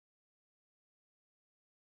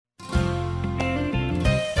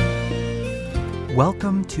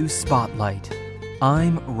Welcome to Spotlight.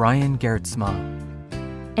 I'm Ryan Geertsma.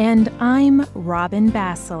 And I'm Robin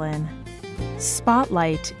Basselin.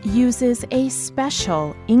 Spotlight uses a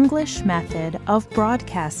special English method of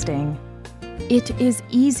broadcasting. It is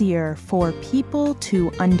easier for people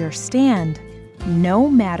to understand no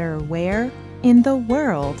matter where in the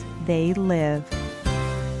world they live.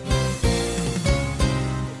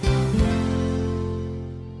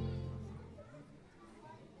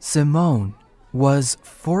 Simone was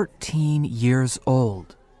 14 years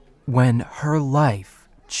old when her life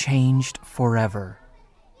changed forever.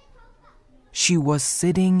 She was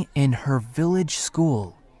sitting in her village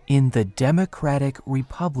school in the Democratic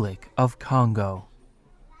Republic of Congo.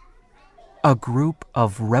 A group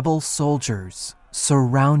of rebel soldiers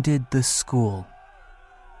surrounded the school.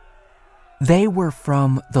 They were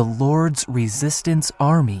from the Lord's Resistance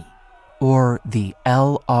Army, or the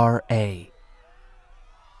LRA.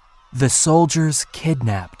 The soldiers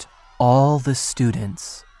kidnapped all the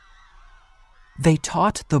students. They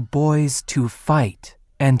taught the boys to fight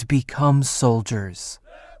and become soldiers.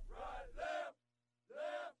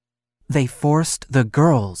 They forced the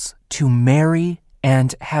girls to marry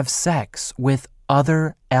and have sex with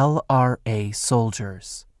other LRA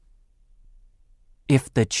soldiers.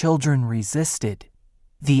 If the children resisted,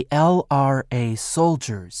 the LRA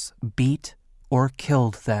soldiers beat or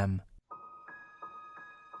killed them.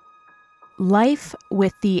 Life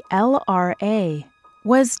with the LRA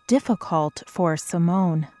was difficult for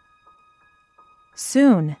Simone.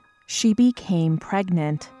 Soon, she became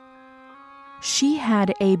pregnant. She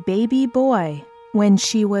had a baby boy when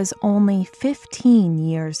she was only 15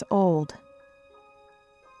 years old.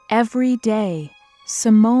 Every day,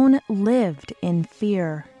 Simone lived in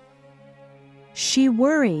fear. She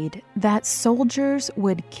worried that soldiers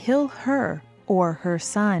would kill her or her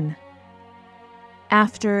son.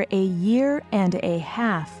 After a year and a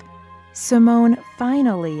half, Simone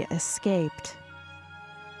finally escaped.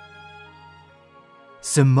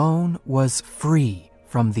 Simone was free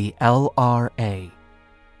from the LRA,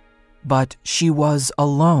 but she was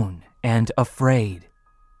alone and afraid.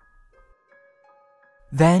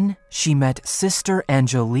 Then she met Sister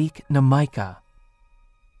Angelique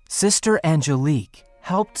Sister Angelique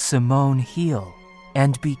helped Simone heal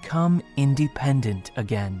and become independent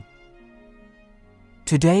again.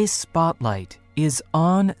 Today's spotlight is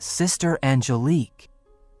on Sister Angelique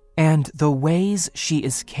and the ways she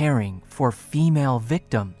is caring for female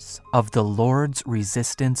victims of the Lord's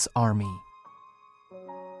Resistance Army.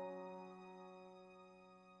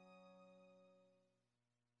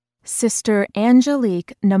 Sister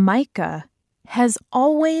Angelique has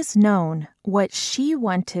always known what she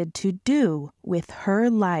wanted to do with her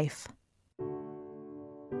life.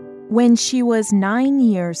 When she was 9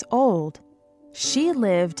 years old, she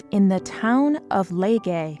lived in the town of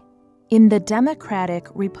Lege, in the Democratic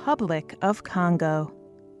Republic of Congo.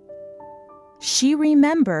 She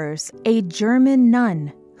remembers a German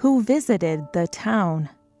nun who visited the town.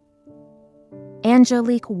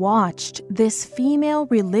 Angelique watched this female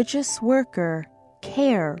religious worker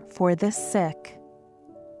care for the sick.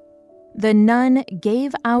 The nun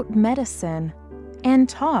gave out medicine and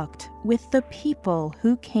talked with the people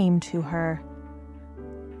who came to her.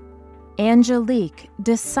 Angelique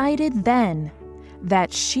decided then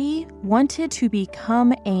that she wanted to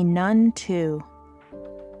become a nun too.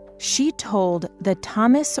 She told the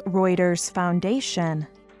Thomas Reuters Foundation,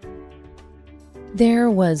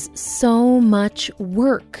 "There was so much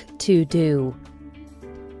work to do.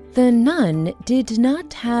 The nun did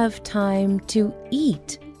not have time to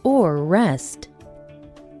eat or rest.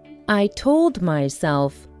 I told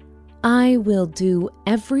myself, I will do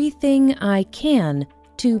everything I can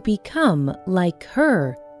to become like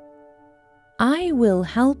her. I will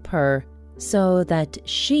help her so that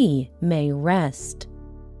she may rest."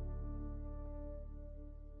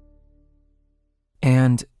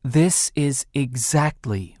 And this is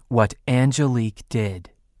exactly what Angelique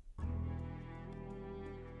did.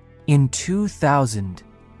 In 2000,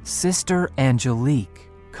 Sister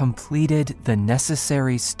Angelique completed the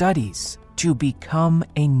necessary studies to become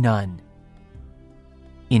a nun.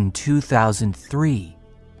 In 2003,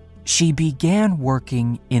 she began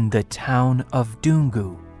working in the town of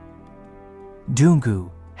Dungu.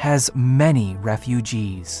 Dungu has many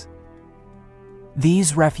refugees.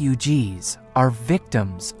 These refugees are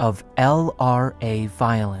victims of LRA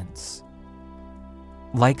violence.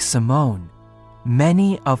 Like Simone,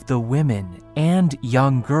 many of the women and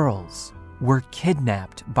young girls were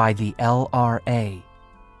kidnapped by the LRA.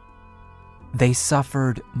 They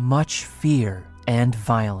suffered much fear and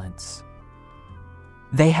violence.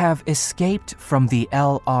 They have escaped from the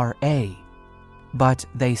LRA but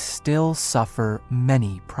they still suffer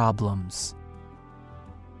many problems.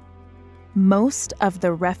 Most of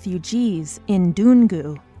the refugees in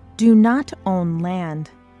Dungu do not own land.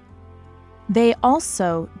 They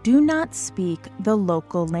also do not speak the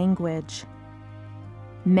local language.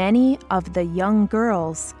 Many of the young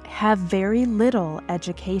girls have very little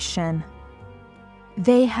education.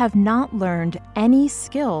 They have not learned any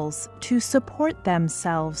skills to support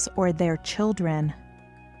themselves or their children.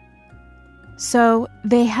 So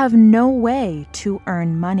they have no way to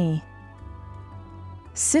earn money.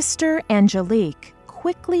 Sister Angelique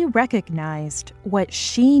quickly recognized what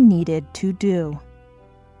she needed to do.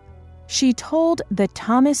 She told the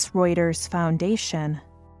Thomas Reuters Foundation,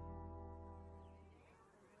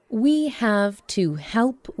 "We have to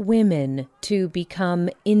help women to become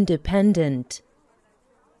independent.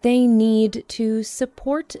 They need to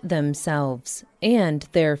support themselves and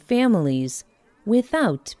their families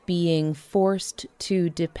without being forced to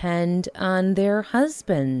depend on their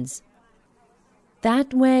husbands.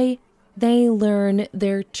 That way, they learn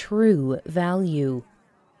their true value."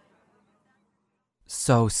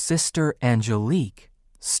 So Sister Angelique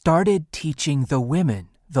started teaching the women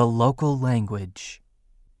the local language.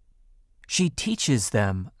 She teaches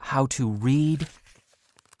them how to read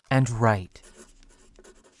and write,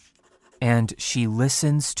 and she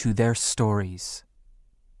listens to their stories.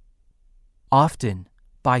 Often,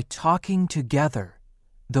 by talking together,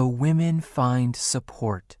 the women find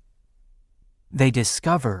support. They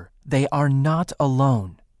discover they are not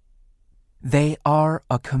alone. They are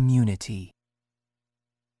a community.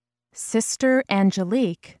 Sister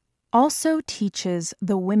Angelique also teaches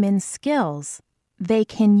the women skills they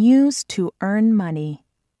can use to earn money.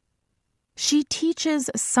 She teaches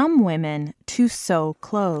some women to sew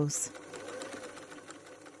clothes.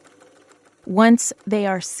 Once they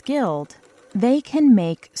are skilled, they can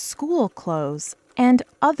make school clothes and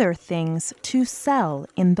other things to sell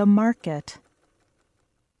in the market.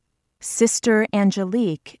 Sister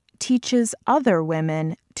Angelique teaches other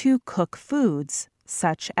women to cook foods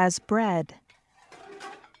such as bread.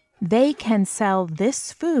 They can sell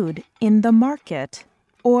this food in the market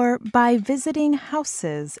or by visiting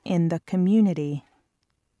houses in the community.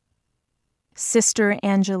 Sister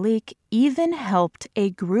Angelique even helped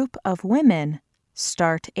a group of women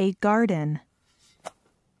start a garden.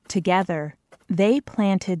 Together, they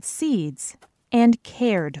planted seeds and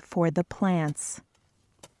cared for the plants.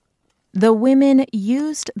 The women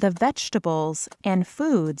used the vegetables and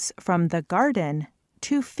foods from the garden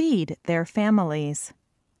to feed their families,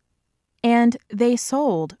 and they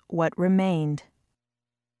sold what remained.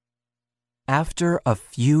 After a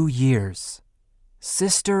few years,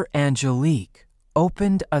 Sister Angelique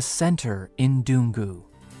opened a center in Dungu.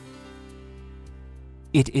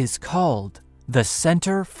 It is called the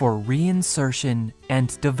Center for Reinsertion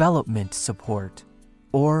and Development Support,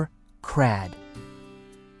 or CRAD.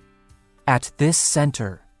 At this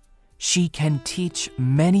center, she can teach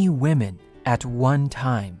many women at one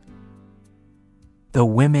time. The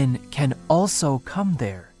women can also come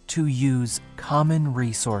there to use common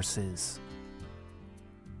resources.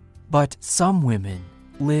 But some women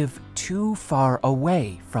live too far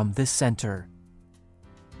away from the center.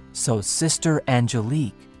 So Sister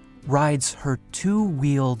Angelique rides her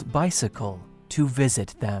two-wheeled bicycle to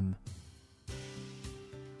visit them.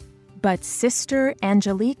 But Sister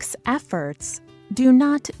Angelique's efforts do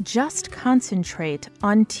not just concentrate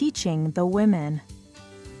on teaching the women.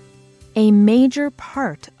 A major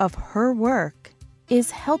part of her work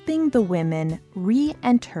is helping the women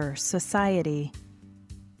re-enter society.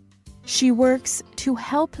 She works to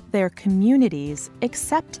help their communities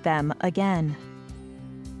accept them again.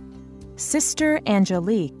 Sister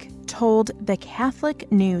Angelique told the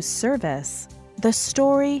Catholic News Service the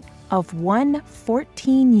story of one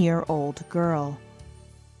 14-year-old girl.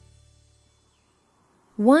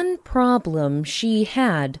 One problem she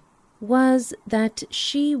had was that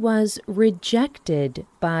she was rejected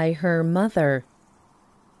by her mother.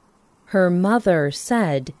 Her mother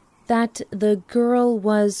said that the girl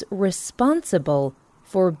was responsible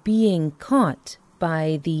for being caught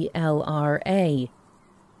by the LRA.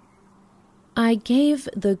 I gave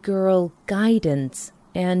the girl guidance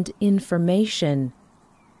and information.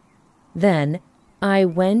 Then I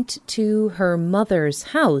went to her mother's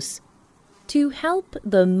house to help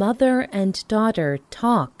the mother and daughter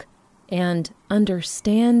talk and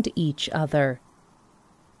understand each other.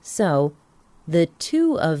 So, the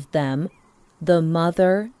two of them, the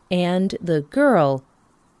mother and the girl,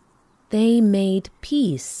 they made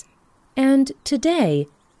peace, and today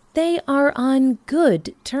they are on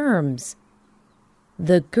good terms.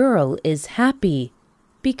 The girl is happy,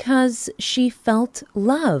 because she felt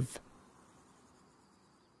love.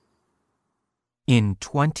 In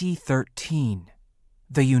 2013,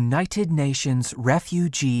 the United Nations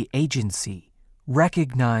Refugee Agency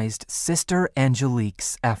recognized Sister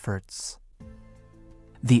Angelique's efforts.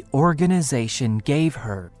 The organization gave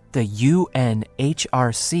her the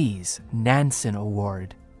UNHRC's Nansen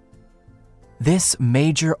Award. This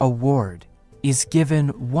major award is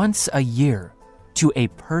given once a year to a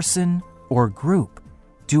person or group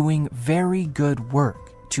doing very good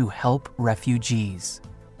work to help refugees.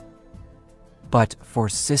 But for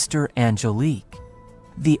Sister Angelique,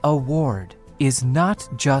 the award is not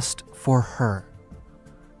just for her.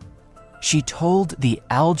 She told the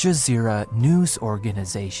Al Jazeera news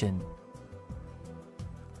organization,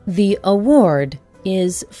 "The award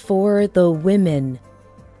is for the women.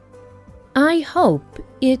 I hope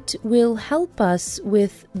it will help us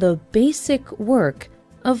with the basic work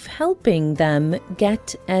of helping them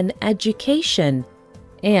get an education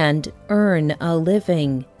and earn a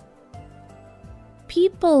living.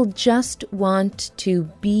 People just want to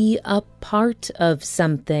be a part of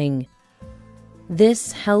something.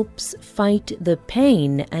 This helps fight the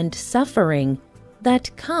pain and suffering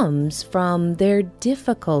that comes from their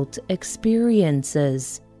difficult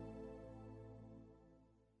experiences."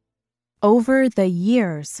 Over the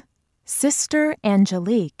years, Sister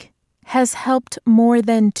Angelique has helped more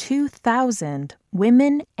than 2,000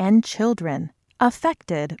 women and children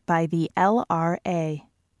affected by the LRA.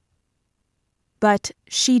 But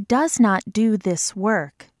she does not do this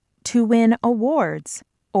work to win awards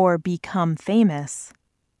or become famous.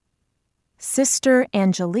 Sister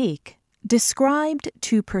Angelique described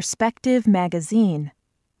to Perspective magazine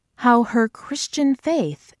how her Christian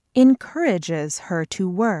faith encourages her to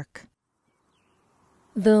work.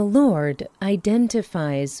 The Lord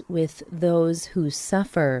identifies with those who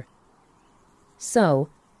suffer. So,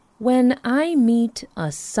 when I meet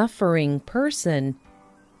a suffering person,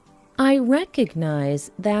 I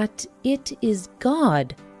recognize that it is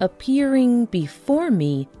God appearing before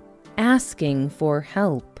me, asking for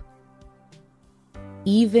help.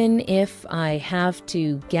 Even if I have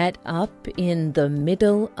to get up in the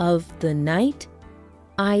middle of the night,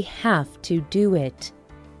 I have to do it.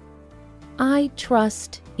 I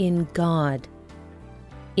trust in God.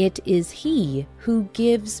 It is He who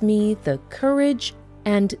gives me the courage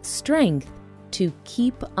and strength to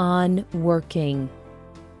keep on working.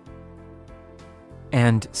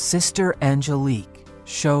 And Sister Angelique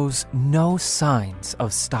shows no signs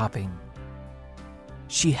of stopping.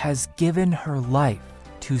 She has given her life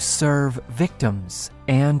to serve victims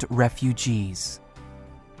and refugees.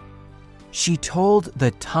 She told the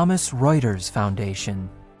Thomas Reuters Foundation,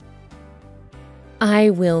 "I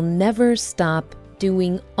will never stop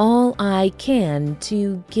doing all I can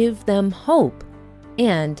to give them hope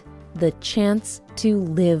and the chance to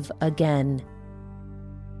live again."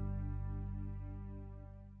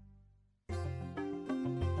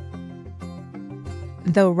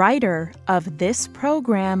 The writer of this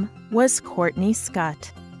program was Courtney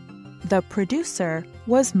Scott. The producer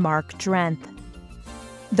was Mark Drenth.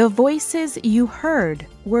 The voices you heard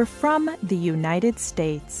were from the United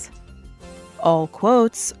States. All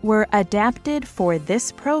quotes were adapted for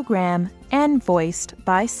this program and voiced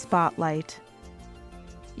by Spotlight.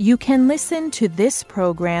 You can listen to this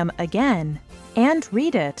program again and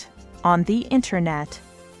read it on the internet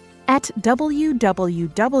at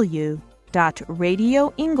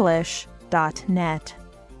www.radioenglish.net.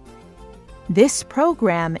 This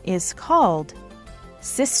program is called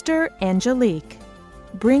Sister Angelique,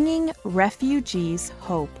 Bringing Refugees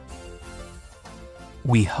Hope.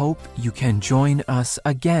 We hope you can join us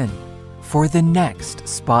again for the next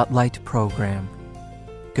Spotlight program.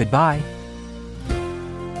 Goodbye.